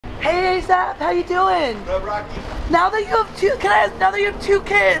Hey ASAP, how you doing? What up, Rocky? Now that you have two, can I ask, now that you have 2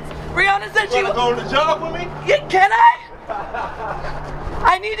 kids, Rihanna said she wanna go on the jog with me? Yeah, can I?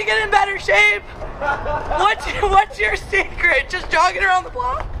 I need to get in better shape. What's your secret? Just jogging around the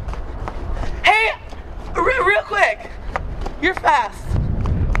block? Hey, real quick, you're fast.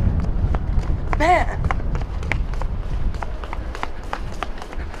 Man.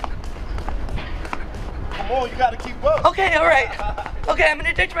 Come on, you gotta keep up. Okay, all right. Okay, I'm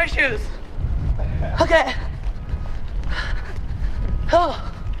gonna ditch my shoes. Okay.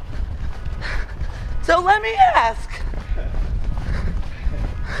 Oh. So let me ask.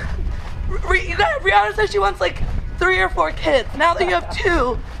 Rihanna says she wants like 3 or 4 kids. Now that you have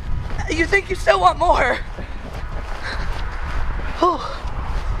 2, you think you still want more. Oh.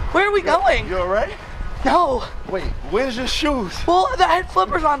 Where are we going? You alright? No. Wait, where's your shoes? Well, I had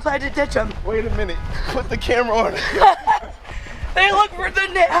flippers on, so I had to ditch them. Wait a minute. Put the camera on. They look for the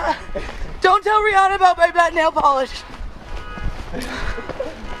nail. Don't tell Rihanna about my bad nail polish.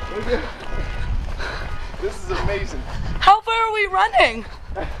 This is amazing. How far are we running?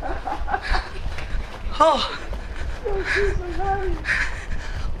 Oh.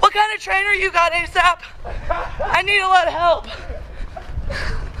 What kind of trainer you got, ASAP? I need a lot of help.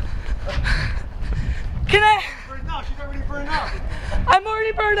 Can I? No, she's already burned out. I'm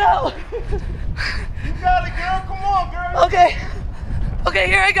already burned out. You got it, girl. Come on, girl. Okay. Okay,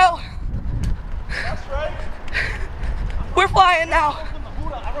 here I go. That's right. We're flying now.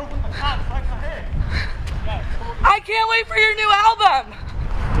 I can't wait for your new album.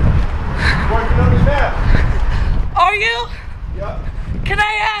 Working on it now. Are you? Yep. Can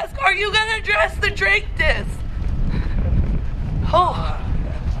I ask, are you gonna address the Drake diss? Oh.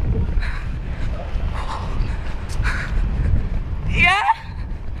 Yeah?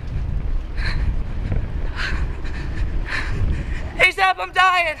 ASAP, I'm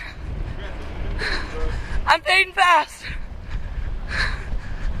dying. I'm fading fast.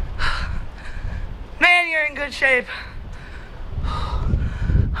 Man, you're in good shape.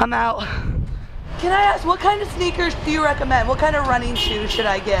 I'm out. Can I ask, what kind of sneakers do you recommend? What kind of running shoes should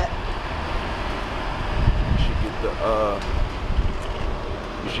I get?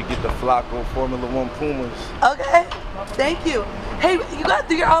 You should get the Flacco Formula 1 Pumas. Okay, thank you. Hey, you got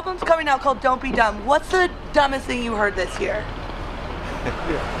your album's coming out called Don't Be Dumb. What's the dumbest thing you heard this year? A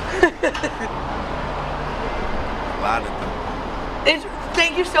lot of them.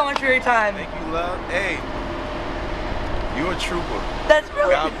 Thank you so much for your time. Thank you, love. Hey, you a trooper. That's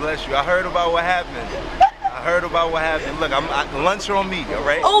really. God bless you. I heard about what happened. Look, lunch on me, all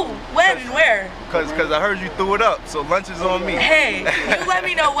right? Oh, when and where? Cause I heard you threw it up, so lunch is on me. Hey, you let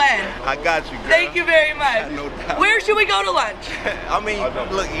me know when. I got you, girl. Thank you very much. No doubt. Where should we go to lunch? I mean,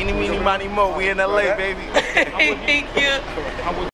 look, eeny, meeny, miny, mo. We in LA, baby. Thank you.